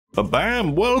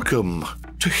Bam! Welcome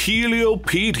to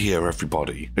Heliopedia,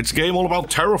 everybody. It's a game all about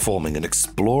terraforming and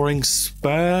exploring space.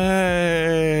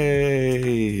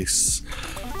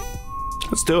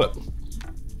 Let's do it.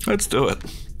 Let's do it.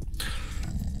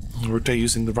 Rotate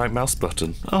using the right mouse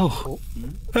button. Oh,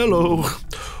 hello.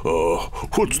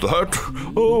 What's that?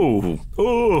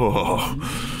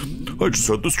 I just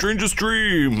had the strangest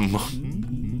dream.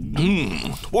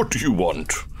 What do you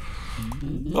want?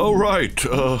 Oh, right.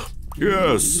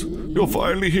 Yes, you're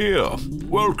finally here.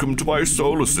 Welcome to my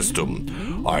solar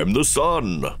system. I'm the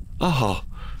sun.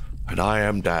 And I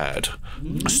am Dad.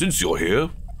 Since you're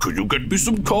here, could you get me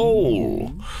some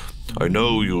coal? I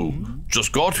know you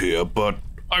just got here, but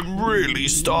I'm really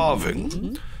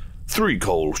starving. 3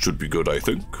 coal should be good, I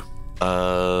think.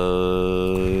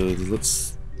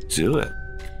 Let's do it.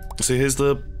 So here's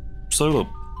the solar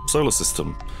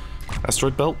system.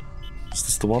 Asteroid belt? Is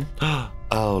this the one?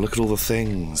 Oh, look at all the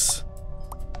things.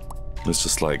 It's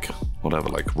just like, whatever,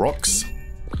 like rocks?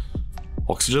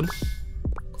 Oxygen?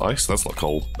 Ice? That's not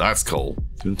coal. That's coal. Do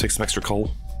you want to take some extra coal?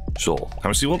 Sure. How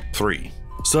much do you want? 3.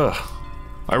 Sir,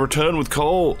 I return with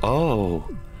coal. Oh,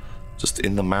 just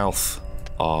in the mouth.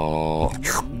 Oh,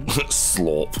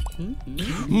 slop.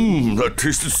 That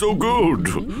tasted so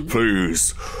good.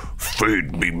 Please,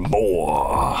 feed me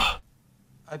more.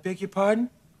 I beg your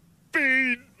pardon?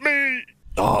 Feed me.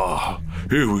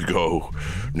 Here we go.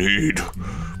 Need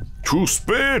to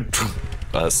spit.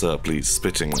 Sir, please,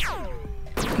 spitting.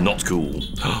 Not cool.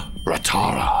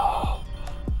 Ratara.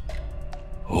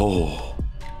 Oh.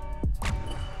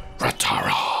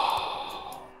 Ratara.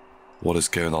 What is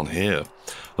going on here?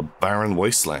 A barren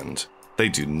wasteland. They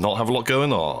do not have a lot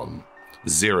going on.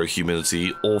 0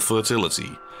 humidity or fertility.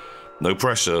 No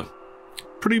pressure.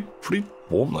 Pretty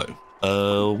warm though.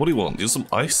 What do you want? You want some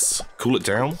ice? Cool it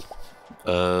down?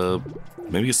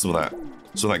 Maybe get some of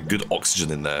that good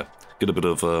oxygen in there. Get a bit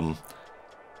of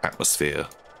atmosphere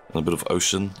and a bit of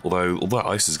ocean. Although all that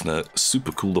ice is gonna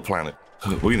super cool the planet.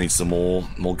 We need some more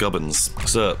gubbins.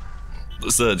 Sir,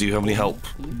 do you have any help?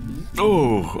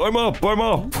 Oh, I'm up.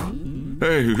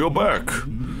 Hey, you're back.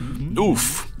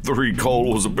 Oof, 3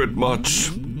 coal was a bit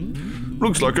much.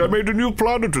 Looks like I made a new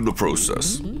planet in the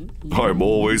process. I'm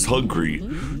always hungry,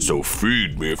 so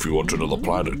feed me if you want another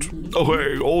planet. Oh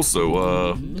hey,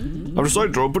 also, I've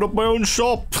decided to open up my own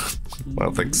shop.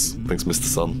 Well, thanks Mr.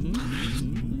 Sun.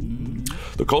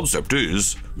 The concept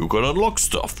is, you can unlock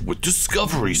stuff with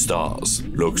discovery stars.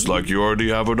 Looks like you already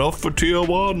have enough for tier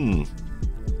 1.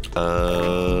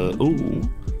 Oh,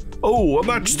 a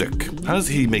matchstick. How's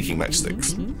he making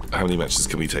matchsticks? How many matches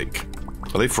can we take?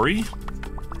 Are they free?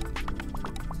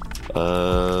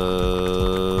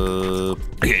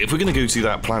 Okay, if we're gonna go to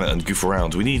that planet and goof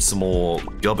around, we need some more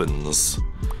gubbins.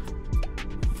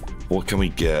 What can we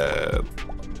get?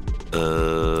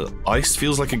 Ice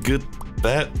feels like a good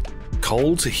bet.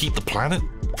 Coal to heat the planet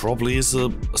probably is a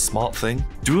smart thing.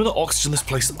 Do we want to oxygen this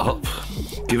place up?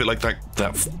 Give it like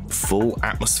that full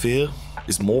atmosphere?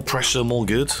 Is more pressure more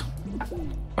good?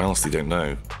 I honestly don't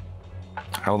know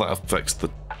how that affects the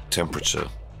temperature.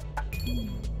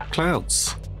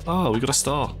 Clouds. Oh, we got a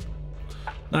star.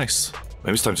 Nice.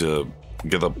 Maybe it's time to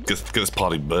get this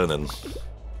party burning.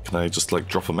 Can I just like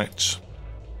drop a match?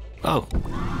 Oh.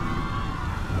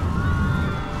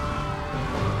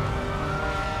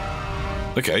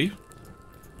 Okay.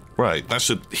 Right, that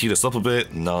should heat us up a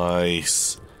bit.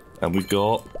 Nice. And we've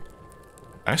got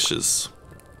ashes.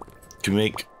 Can we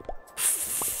make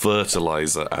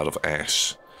fertilizer out of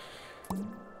ash?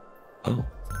 Oh.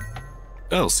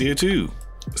 Oh, CO2.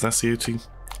 Is that CO2?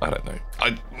 I don't know.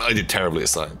 I did terribly at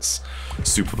science.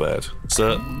 Super bad.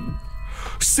 Sir.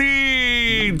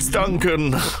 Seeds,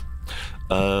 Duncan!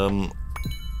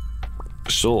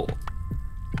 Sure.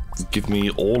 Give me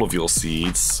all of your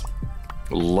seeds.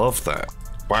 Love that.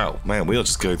 Wow, man, we are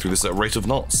just going through this at a rate of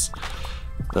knots.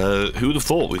 Who would have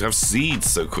thought we'd have seeds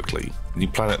so quickly? New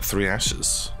planet, 3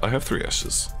 ashes. I have 3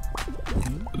 ashes.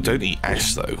 Don't eat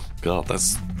ash though. God,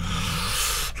 that's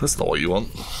not what you want.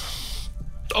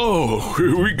 Oh,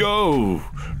 here we go.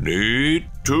 Need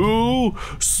to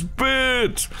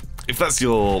spit. If that's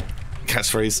your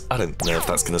catchphrase, I don't know if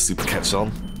that's gonna super catch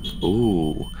on.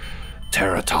 Ooh,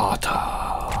 Terra Tata.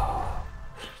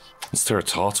 What's Terra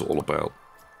Tata all about?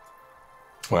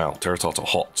 Wow, Terra Tata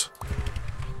hot.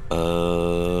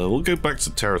 We'll go back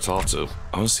to Terra Tata.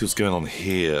 I want to see what's going on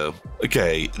here.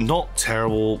 Okay, not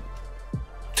terrible.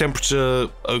 Temperature,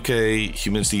 okay.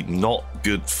 Humidity, not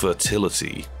good.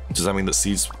 Fertility. Does that mean that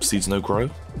seeds no grow?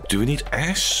 Do we need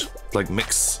ash? Like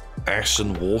mix ash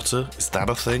and water? Is that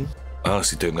a thing? I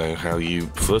honestly don't know how you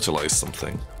fertilize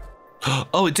something.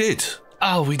 Oh, it did.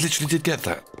 Oh, we literally did get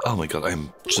that. Oh my god,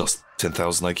 I'm just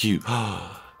 10,000 IQ.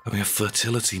 And we have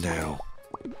fertility now.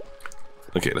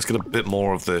 Okay, let's get a bit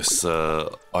more of this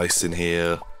ice in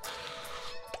here.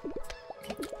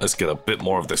 Let's get a bit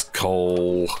more of this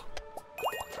coal.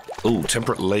 Oh,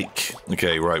 temperate lake.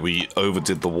 Okay, right, we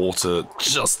overdid the water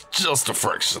just a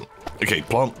fraction. Okay,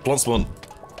 plants want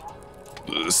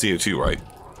CO2, right?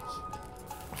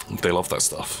 They love that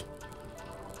stuff.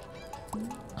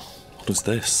 What is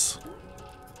this?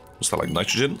 What's that, like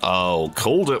nitrogen? Oh,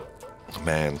 called it.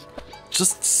 Man,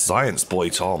 just science, boy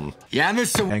Tom. Yeah,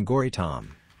 Mr. Angory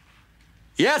Tom.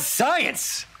 Yes,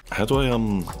 science! How do I,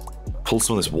 pull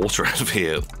some of this water out of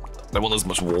here? I want as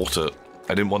much water.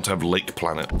 I didn't want to have Lake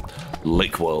Planet.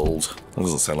 Lake World. That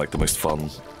doesn't sound like the most fun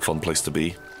place to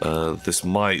be. This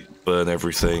might burn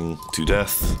everything to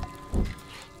death.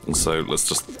 And so let's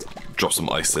just drop some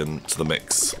ice into the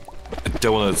mix. I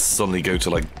don't want to suddenly go to,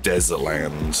 like, desert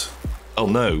land. Oh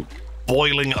no.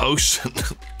 Boiling ocean.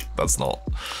 That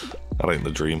ain't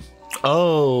the dream.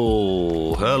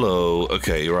 Oh, hello.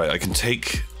 Okay, right. I can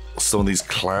take some of these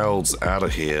clouds out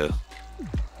of here.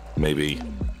 Maybe.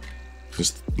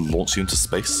 Just launch you into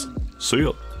space. See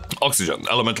ya. Oxygen,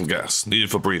 elemental gas, needed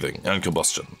for breathing and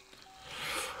combustion.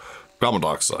 Carbon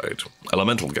dioxide,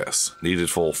 elemental gas, needed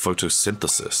for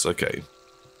photosynthesis. Okay.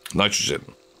 Nitrogen,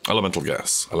 elemental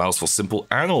gas, allows for simple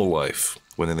animal life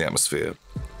when in the atmosphere.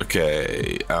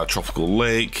 Okay, our tropical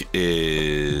lake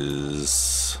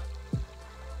is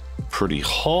pretty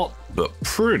hot, but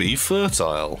pretty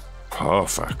fertile.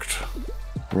 Perfect.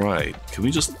 Right, can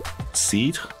we just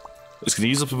seed? It's going to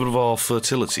use up a bit of our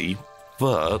fertility,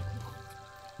 but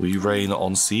will you rain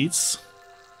on seeds?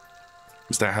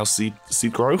 Is that how seed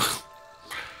grow?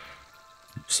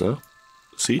 So,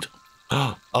 seed?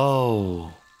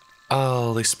 Oh,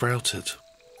 they sprouted.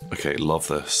 Okay, love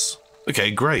this.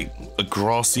 Okay, great. A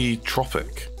grassy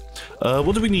tropic.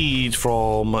 What do we need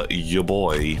from your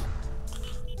boy?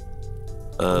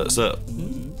 Sir,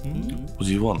 what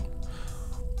do you want?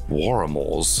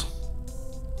 Warramores.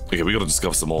 Okay, we gotta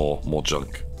discover some more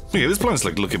junk. Okay, this planet's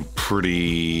like looking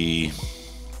pretty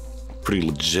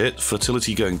legit.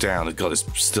 Fertility going down. God, it's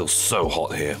still so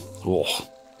hot here. Oh,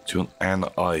 do you want an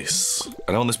ice?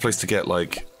 I don't want this place to get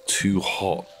like too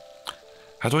hot.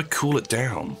 How do I cool it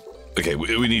down? Okay,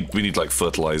 we need like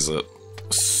fertilizer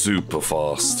super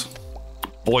fast.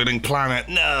 Boiling planet.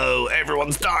 No,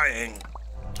 everyone's dying.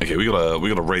 Okay, we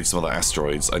gotta raid some of the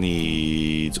asteroids. I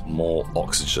need more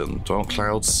oxygen. Do I want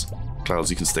clouds? Clouds,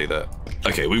 you can stay there.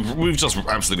 Okay, we've just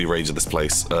absolutely raided this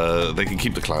place. They can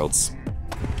keep the clouds.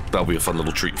 That'll be a fun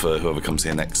little treat for whoever comes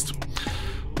here next.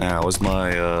 Now, is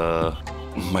my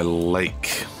my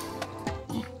lake?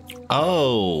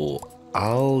 Oh,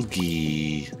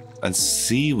 algae and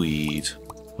seaweed.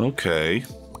 Okay,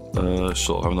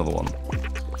 sure, have another one.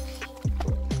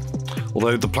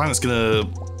 Although the planet's gonna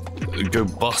go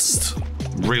bust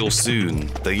real soon.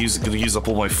 They're gonna use up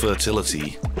all my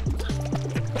fertility.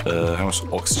 How much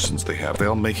oxygen do they have? They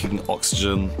are making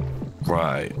oxygen.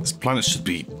 Right. This planet should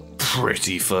be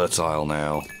pretty fertile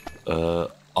now.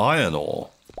 Iron ore.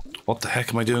 What the heck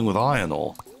am I doing with iron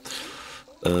ore?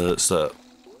 Sir.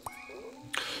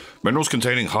 Minerals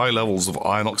containing high levels of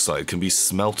iron oxide can be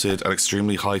smelted at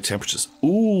extremely high temperatures.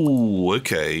 Ooh,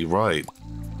 okay, right.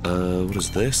 What is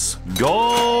this?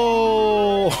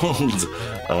 Gold!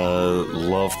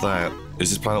 Love that. Is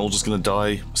this planet all just gonna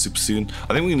die super soon?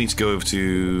 I think we need to go over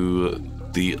to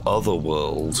the other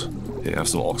world. Here, have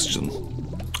some oxygen.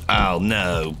 Oh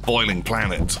no, boiling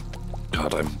planet.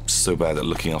 God, I'm so bad at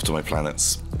looking after my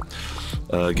planets.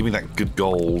 Give me that good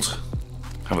gold.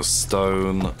 Have a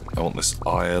stone. I want this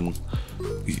iron.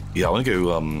 Yeah, I want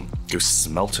to go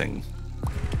smelting.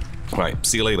 Right,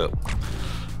 see you later.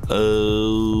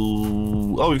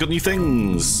 Oh, we've got new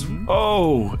things.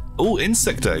 Oh,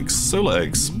 insect eggs, solar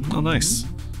eggs. Oh, nice.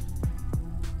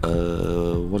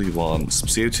 What do you want? Some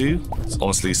CO2?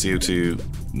 Honestly, CO2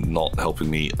 not helping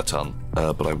me a ton.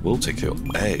 But I will take your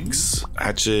eggs.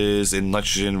 Hatches in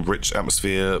nitrogen-rich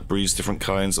atmosphere, breeds different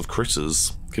kinds of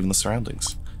critters, given the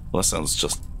surroundings. Well, that sounds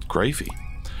just gravy.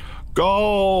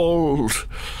 Gold!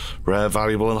 Rare,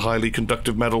 valuable, and highly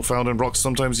conductive metal found in rocks,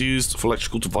 sometimes used for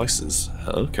electrical devices.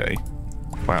 Okay.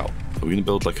 Wow. Are we gonna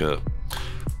build like a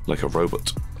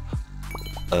robot?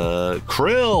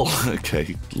 Krill!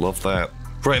 Okay, love that.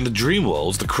 Right, in the dream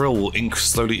world, the krill will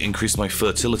slowly increase my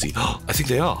fertility. I think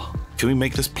they are. Can we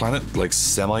make this planet, like,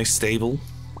 semi-stable?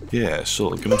 Yeah,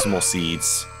 sure. Give me some more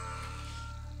seeds.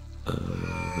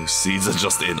 Those seeds are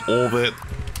just in orbit.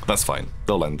 That's fine.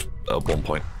 They'll land at one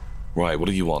point. Right, what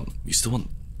do you want? You still want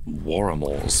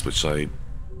Warramores, which I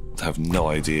have no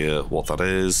idea what that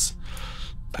is.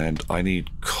 And I need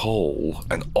coal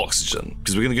and oxygen.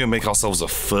 Because we're going to go make ourselves a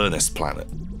furnace planet.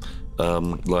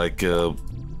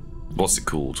 What's it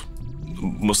called?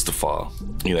 Mustafar.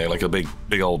 You know, like a big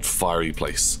old fiery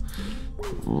place.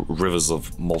 Rivers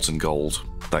of molten gold.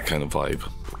 That kind of vibe.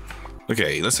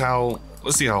 Okay, let's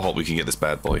see how hot we can get this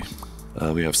bad boy.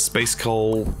 We have space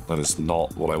coal. That is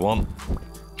not what I want.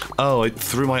 Oh, I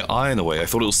threw my iron away. I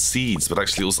thought it was seeds, but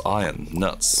actually it was iron.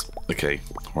 Nuts. Okay,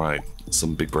 right.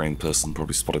 Some big brain person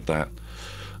probably spotted that.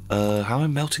 How am I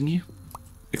melting you?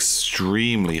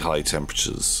 Extremely high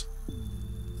temperatures.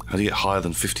 How do you get higher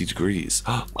than 50 degrees?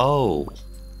 Oh!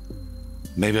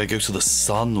 Maybe I go to the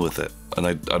sun with it. And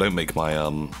I don't make my,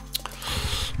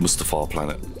 Mustafar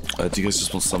planet. Do you guys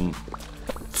just want some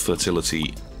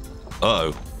fertility?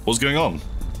 Uh-oh. What's going on?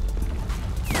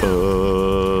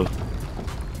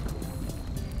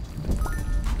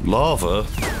 Lava?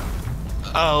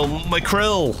 Oh, my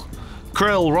krill!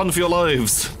 Krill, run for your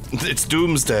lives! It's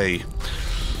doomsday!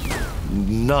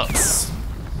 Nuts!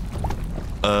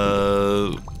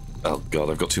 Oh god,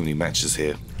 I've got too many matches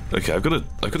here. Okay, I've got a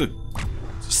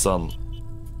sun.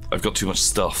 I've got too much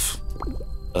stuff.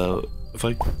 If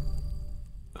I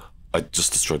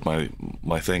just destroyed my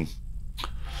thing.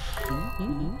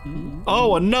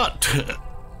 Oh, a nut!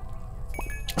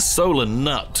 A solar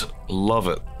nut. Love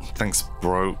it. Thanks,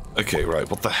 bro. Okay, right.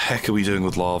 What the heck are we doing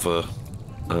with lava?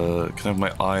 Can I have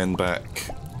my iron back?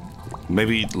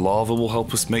 Maybe lava will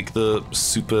help us make the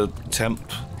super temp?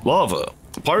 Lava.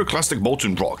 Pyroclastic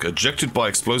molten rock ejected by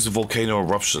explosive volcano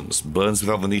eruptions. Burns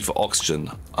without the need for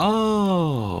oxygen.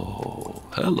 Oh,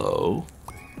 hello.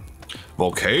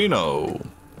 Volcano.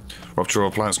 Rupture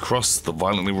of a planet's crust that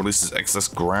violently releases excess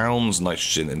ground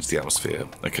nitrogen into the atmosphere.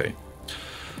 Okay.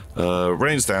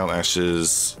 Rains down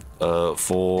ashes.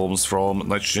 Forms from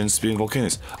nitrogen spewing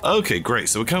volcanoes. Okay, great.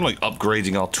 So we're kind of like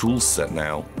upgrading our tool set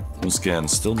now. Once again,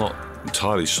 still not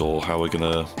entirely sure how we're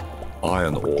gonna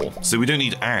iron ore. So we don't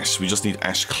need ash, we just need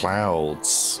ash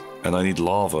clouds. And I need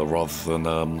lava rather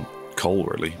than coal,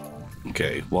 really.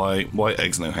 Okay, why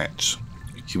eggs no hatch?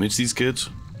 Humidity's good.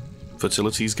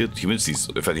 Fertility's good. Humidity's,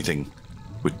 if anything,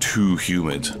 we're too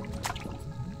humid.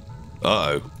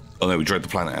 Uh-oh. Oh no, we dried the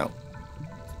planet out.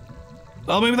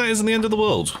 Oh, maybe that isn't the end of the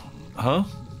world. Huh?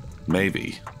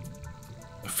 Maybe.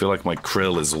 I feel like my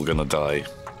krill is all gonna die.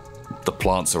 The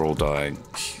plants are all dying.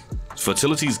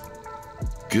 Fertility's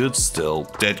good still.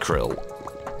 Dead krill.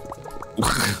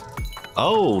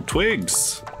 Oh,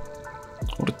 twigs!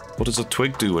 What does a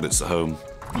twig do when it's at home?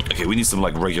 Okay, we need some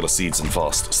like regular seeds and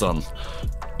fast. Sun.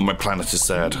 My planet is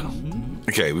sad.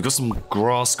 Okay, we've got some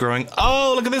grass growing.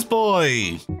 Oh, look at this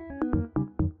boy!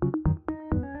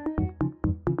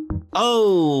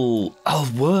 Oh,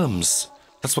 worms.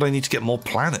 That's what I need to get more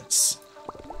planets.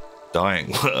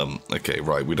 Dying worm. Okay,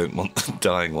 right, we don't want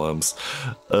dying worms.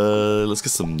 Let's get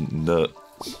some nut.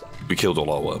 We killed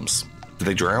all our worms. Did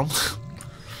they drown?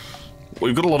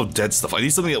 We've got a lot of dead stuff. I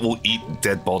need something that will eat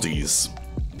dead bodies.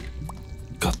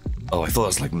 God. Oh, I thought that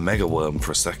was like mega worm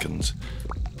for a second.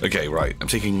 Okay, right. I'm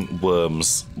taking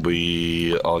worms.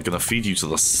 We are gonna feed you to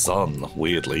the sun,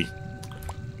 weirdly.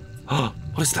 What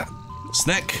is that?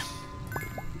 Snack?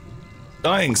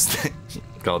 Dying snack.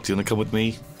 God, do you wanna come with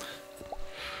me?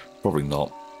 Probably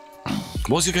not.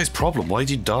 What's your guys' problem? Why did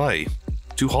you die?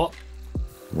 Too hot?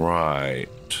 Right.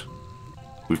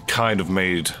 We've kind of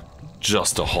made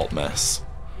just a hot mess.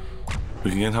 We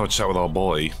can go and have a chat with our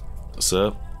boy.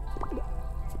 Sir,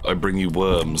 I bring you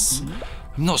worms.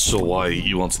 I'm not sure why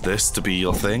you wanted this to be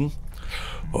your thing.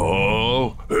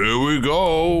 Oh, here we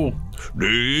go.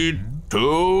 Need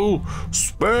to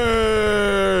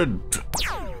spend.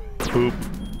 Poop.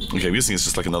 Okay, I'm guessing it's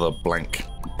just like another blank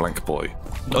boy.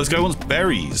 Oh, this guy wants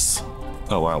berries.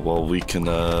 Oh wow, well we can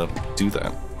do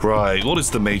that. Right, what is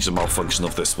the major malfunction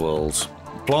of this world?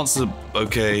 Plants are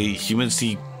okay,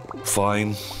 humidity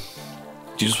fine.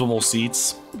 Do you just want more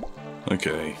seeds?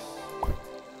 Okay.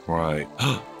 Right.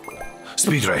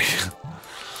 Speed ray.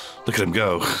 Look at him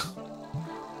go.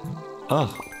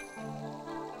 Oh.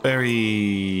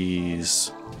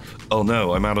 Berries. Oh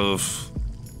no, I'm out of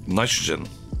nitrogen.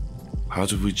 How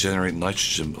did we generate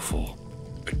nitrogen before?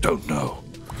 I don't know.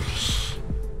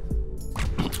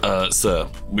 Sir,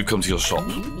 we've come to your shop.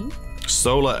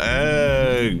 Solar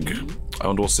egg. I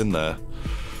wonder what's in there.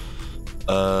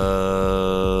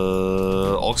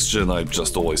 Oxygen I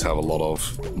just always have a lot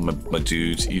of. My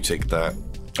dude, you take that.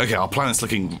 Okay, our planet's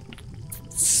looking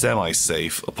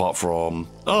semi-safe, apart from...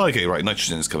 Oh, okay, right,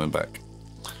 nitrogen is coming back.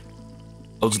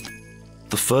 Oh,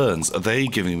 the ferns, are they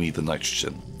giving me the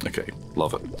nitrogen? Okay,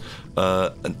 love it.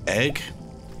 An egg?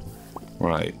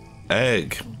 Right,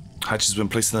 egg. Hatch has been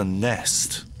placed in a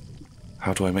nest.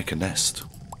 How do I make a nest?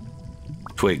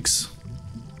 Twigs.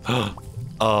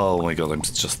 Oh my god, I'm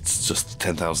just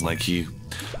 10,000 IQ.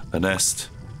 A nest.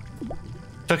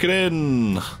 Tuck it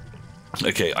in!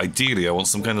 Okay, ideally I want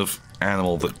some kind of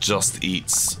animal that just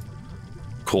eats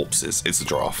corpses. It's a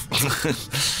giraffe.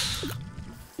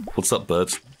 What's up,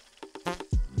 bird?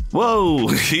 Whoa!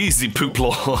 Easy, poop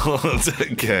lord.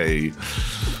 Okay.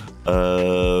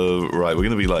 Right, we're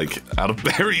gonna be like out of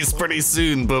berries pretty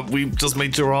soon, but we just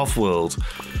made giraffe world.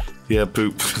 Yeah,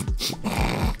 poop.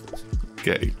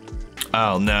 Okay.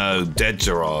 Oh no, dead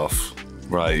giraffe.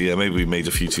 Right, yeah, maybe we made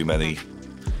a few too many.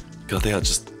 God, they are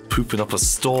just pooping up a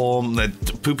storm. They're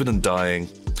pooping and dying.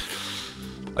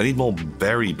 I need more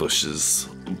berry bushes,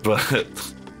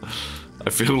 but I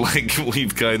feel like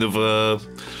we've kind of,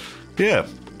 yeah,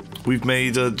 we've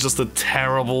made just a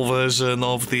terrible version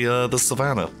of the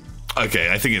savannah.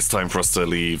 Okay, I think it's time for us to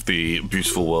leave the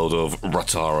beautiful world of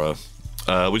Ratara,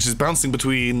 which is bouncing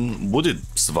between wooded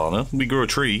savannah, we grew a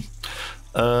tree,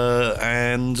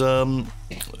 and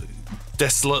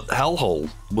desolate hellhole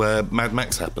where Mad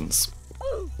Max happens.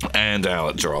 And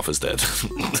our giraffe is dead.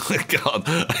 God,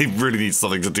 I really need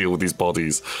something to deal with these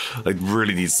bodies. I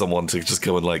really need someone to just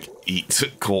go and, like, eat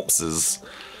corpses.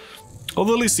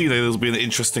 Although at least, you know, there'll be an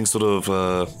interesting sort of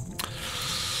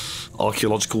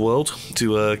archaeological world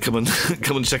to come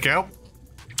and check out.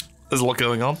 There's a lot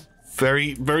going on.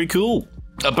 Very, very cool.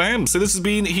 Bam! So this has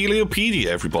been Heliopedia,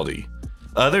 everybody.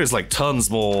 There's like tons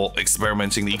more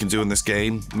experimenting that you can do in this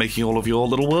game, making all of your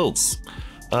little worlds.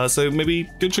 So maybe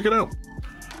go check it out.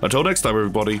 Until next time,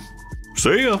 everybody.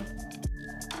 See ya!